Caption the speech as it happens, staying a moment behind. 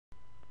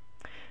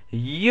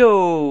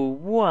Yo,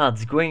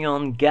 what's going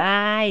on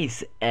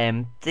guys?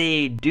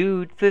 MT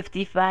Dude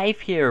 55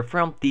 here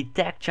from the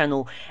Tech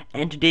channel,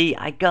 and today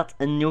I got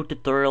a new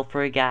tutorial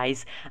for you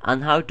guys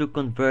on how to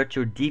convert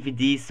your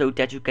DVD so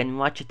that you can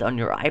watch it on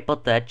your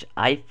iPod Touch,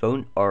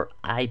 iPhone or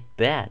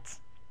iPad.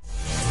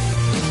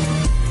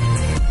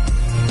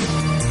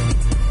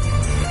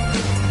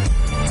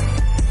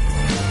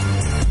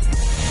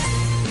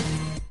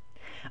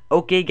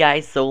 Okay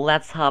guys, so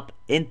let's hop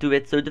into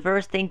it. So the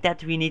first thing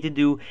that we need to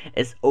do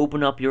is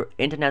open up your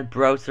internet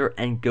browser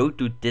and go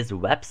to this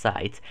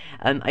website.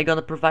 I'm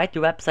gonna provide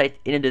the website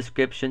in the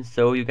description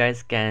so you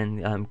guys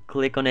can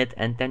click on it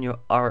and then you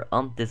are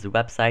on this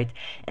website.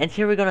 And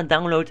here we're gonna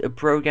download a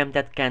program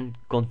that can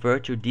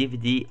convert your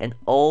DVD and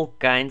all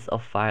kinds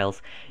of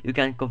files. You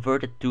can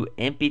convert it to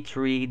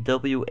MP3,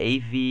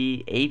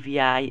 WAV,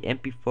 AVI,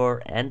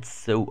 MP4 and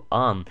so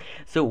on.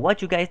 So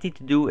what you guys need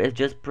to do is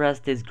just press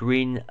this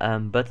green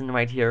button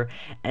right here,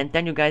 and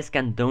then you guys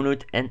can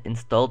download an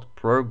installed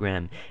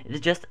program. It is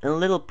just a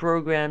little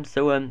program,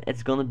 so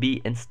it's gonna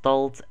be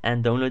installed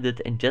and downloaded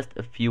in just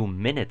a few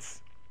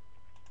minutes.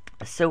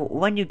 So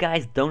when you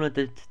guys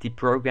downloaded the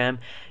program,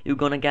 you're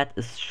gonna get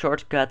a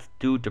shortcut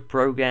to the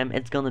program.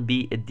 It's gonna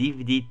be a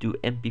DVD to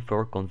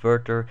MP4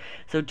 converter.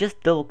 So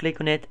just double click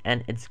on it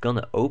and it's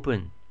gonna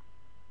open.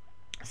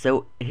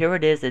 So here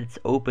it is, it's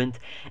opened,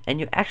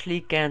 and you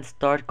actually can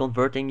start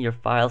converting your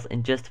files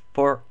in just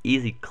 4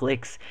 easy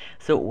clicks.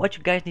 So what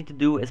you guys need to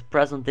do is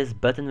press on this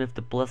button with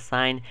the plus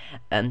sign,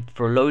 and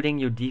for loading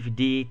your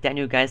DVD, then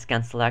you guys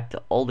can select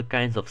all the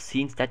kinds of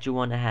scenes that you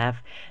want to have.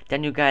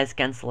 Then you guys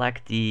can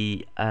select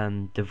the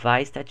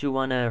device that you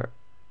want to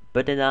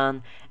put it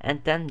on,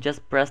 and then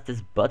just press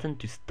this button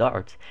to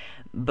start.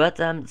 But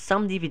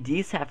some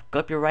DVDs have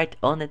copyright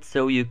on it,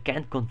 so you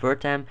can't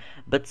convert them,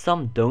 but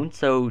some don't,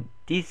 so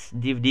these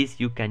DVDs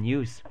you can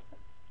use.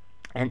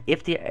 And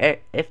if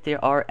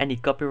there are any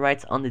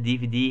copyrights on the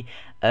DVD,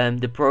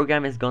 the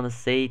program is gonna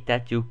say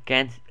that you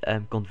can't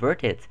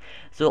convert it.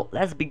 So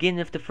let's begin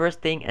with the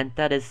first thing, and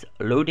that is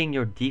loading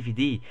your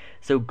DVD.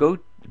 So go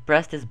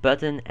press this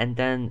button and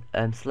then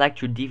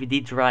select your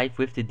DVD drive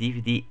with the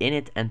DVD in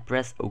it and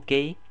press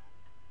OK.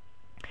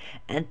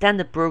 And then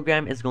the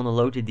program is gonna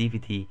load the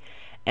DVD.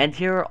 And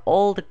here are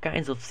all the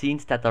kinds of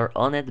scenes that are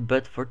on it,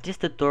 but for this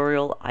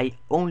tutorial I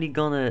only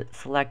gonna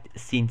select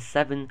scene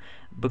 7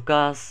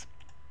 because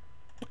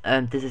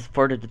this is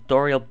for the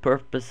tutorial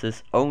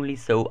purposes only,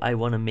 so I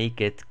wanna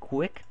make it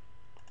quick.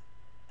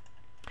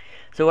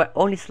 So I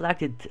only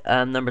selected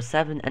number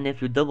 7, and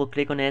if you double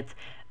click on it,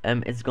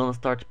 it's gonna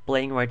start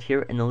playing right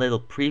here in a little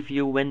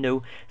preview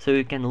window, so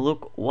you can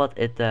look what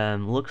it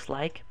looks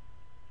like.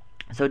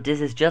 So this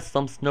is just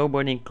some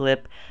snowboarding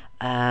clip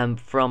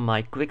from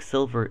my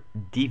Quicksilver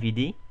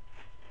DVD.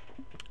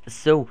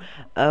 So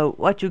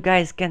what you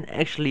guys can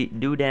actually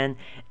do then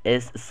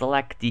is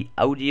select the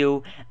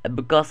audio,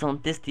 because on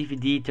this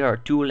DVD there are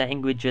 2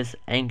 languages,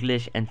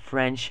 English and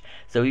French.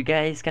 So you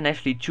guys can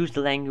actually choose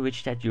the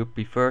language that you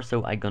prefer,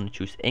 so I'm gonna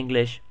choose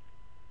English.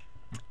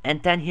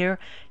 And then here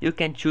you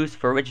can choose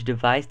for which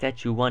device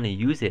that you want to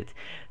use it.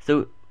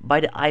 So by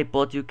the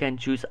iPod you can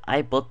choose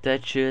iPod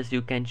Touches,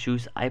 you can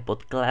choose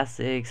iPod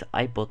Classics,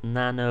 iPod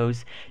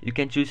Nanos, you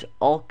can choose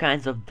all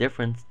kinds of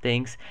different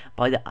things.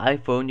 By the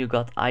iPhone you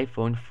got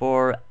iPhone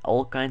 4,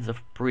 all kinds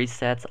of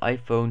presets,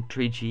 iPhone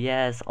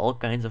 3GS, all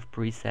kinds of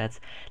presets.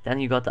 Then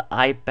you got the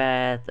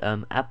iPad,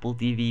 Apple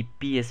TV,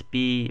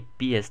 PSP,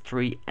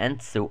 PS3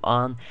 and so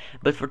on.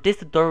 But for this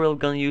tutorial we're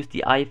gonna use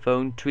the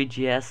iPhone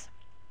 3GS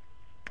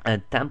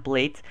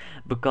template,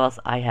 because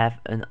I have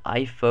an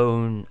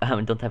iPhone. I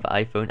don't have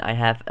an iPhone, I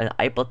have an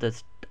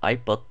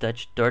iPod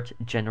Touch 3rd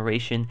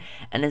generation,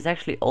 and it's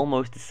actually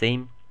almost the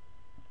same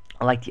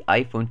like the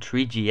iPhone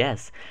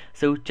 3GS.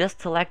 So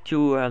just select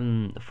your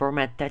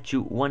format that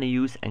you want to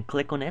use and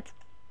click on it.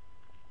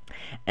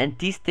 And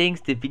these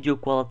things, the video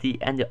quality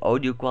and the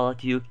audio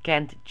quality, you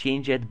can't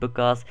change it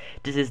because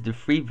this is the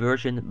free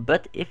version,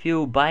 but if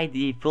you buy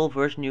the full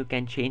version you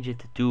can change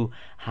it to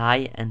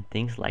high and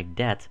things like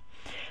that.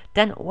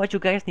 Then what you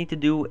guys need to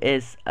do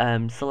is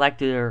select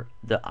the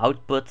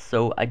output.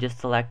 So I just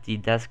select the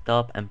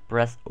desktop and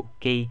press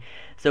OK.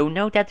 So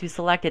now that we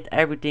selected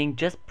everything,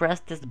 just press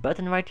this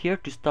button right here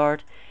to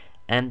start,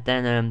 and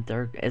then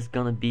there is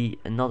gonna be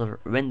another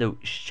window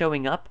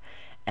showing up.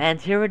 And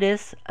here it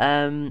is,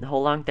 how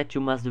long that you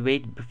must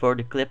wait before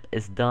the clip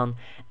is done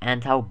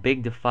and how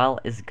big the file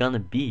is gonna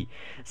be.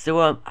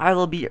 So I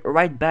will be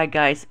right back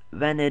guys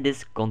when it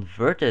is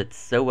converted.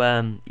 So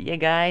yeah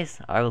guys,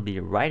 I will be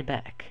right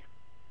back.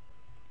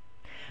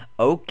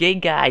 Okay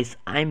guys,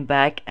 I'm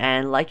back,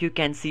 and like you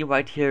can see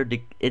right here,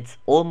 it's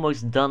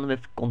almost done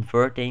with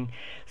converting.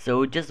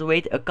 So just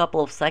wait a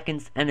couple of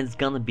seconds and it's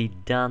gonna be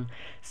done.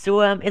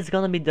 So it's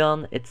gonna be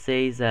done. It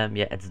says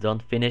yeah, it's done,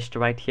 finished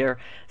right here.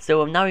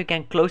 So now you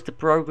can close the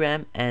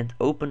program and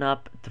open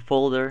up the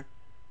folder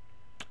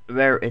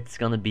where it's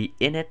gonna be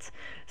in it.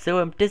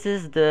 So this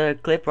is the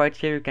clip right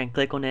here. You can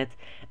click on it,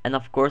 and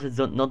of course it's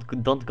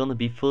not gonna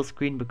be full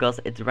screen because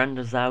it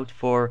renders out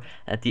for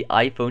the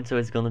iPhone, so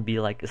it's gonna be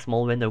like a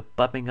small window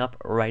popping up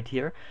right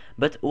here.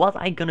 But what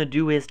I'm gonna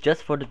do is,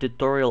 just for the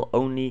tutorial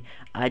only,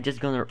 I just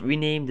gonna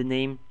rename the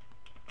name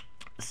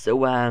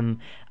so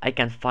I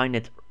can find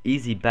it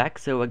easy back.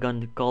 So I'm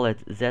gonna call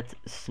it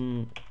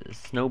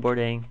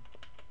Snowboarding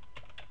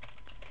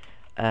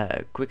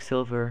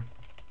Quicksilver.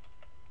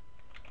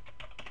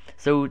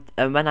 So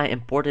when I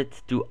import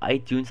it to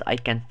iTunes, I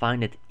can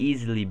find it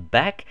easily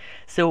back.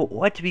 So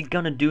what we're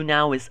gonna do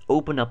now is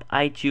open up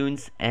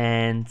iTunes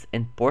and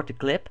import the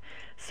clip.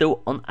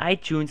 So on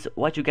iTunes,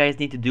 what you guys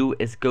need to do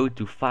is go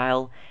to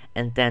File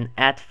and then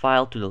Add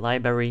File to the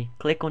library.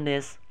 Click on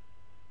this.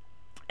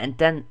 And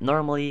then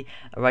normally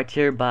right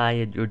here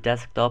by your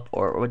desktop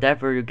or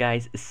whatever you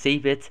guys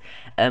save it,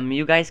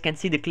 you guys can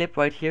see the clip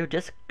right here.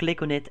 Just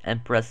click on it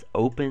and press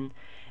open,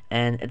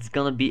 and it's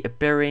gonna be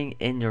appearing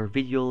in your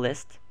video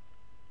list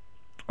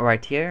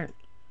right here.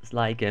 It's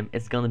like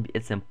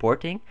it's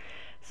importing.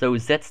 So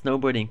Z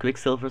Snowboarding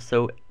Quicksilver,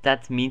 so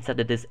that means that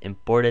it is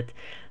imported.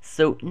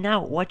 So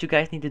now what you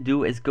guys need to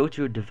do is go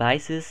to your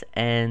devices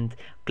and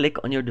click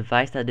on your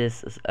device that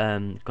is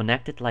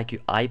connected, like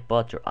your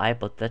iPod, your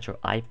iPod Touch, or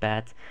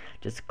iPad.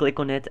 Just click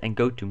on it and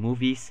go to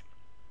movies.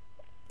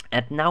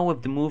 And now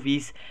with the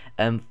movies,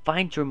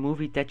 find your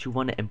movie that you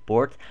want to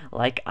import.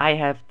 Like I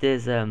have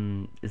this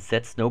Z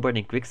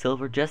Snowboarding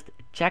Quicksilver. Just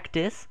check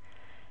this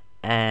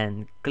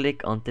and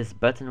click on this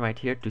button right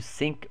here to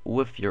sync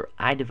with your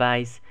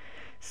iDevice.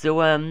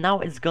 So now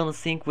it's gonna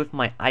sync with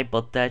my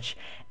iPod Touch,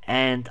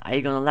 and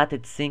I'm gonna let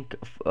it sync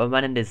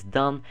when it is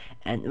done.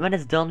 And when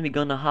it's done, we're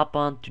gonna hop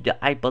on to the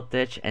iPod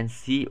Touch and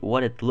see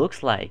what it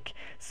looks like.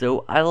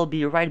 So I will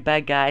be right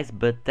back, guys,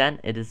 but then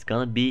it is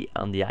gonna be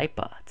on the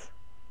iPod.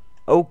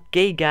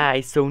 Okay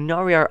guys, so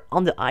now we are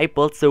on the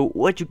iPod. So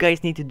what you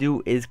guys need to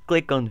do is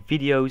click on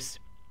videos,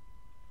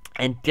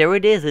 and there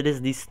it is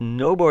the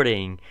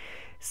snowboarding.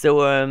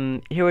 So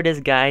here it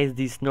is, guys,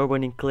 the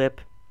snowboarding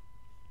clip,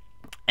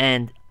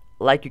 and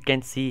like you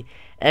can see,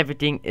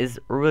 everything is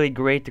really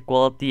great, the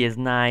quality is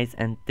nice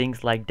and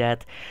things like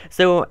that.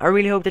 So I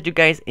really hope that you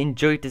guys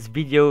enjoyed this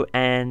video,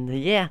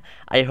 and yeah,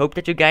 I hope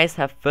that you guys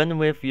have fun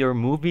with your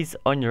movies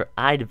on your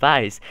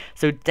iDevice.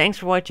 So thanks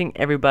for watching,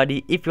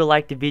 everybody. If you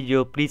liked the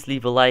video, please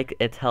leave a like,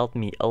 it helped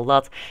me a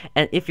lot.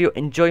 And if you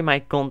enjoy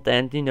my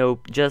content, you know,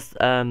 just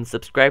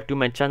subscribe to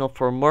my channel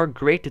for more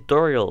great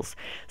tutorials.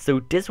 So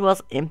this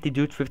was Empty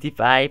Dude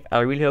 55. I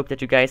really hope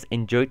that you guys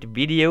enjoyed the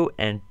video,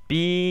 and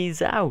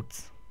peace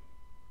out.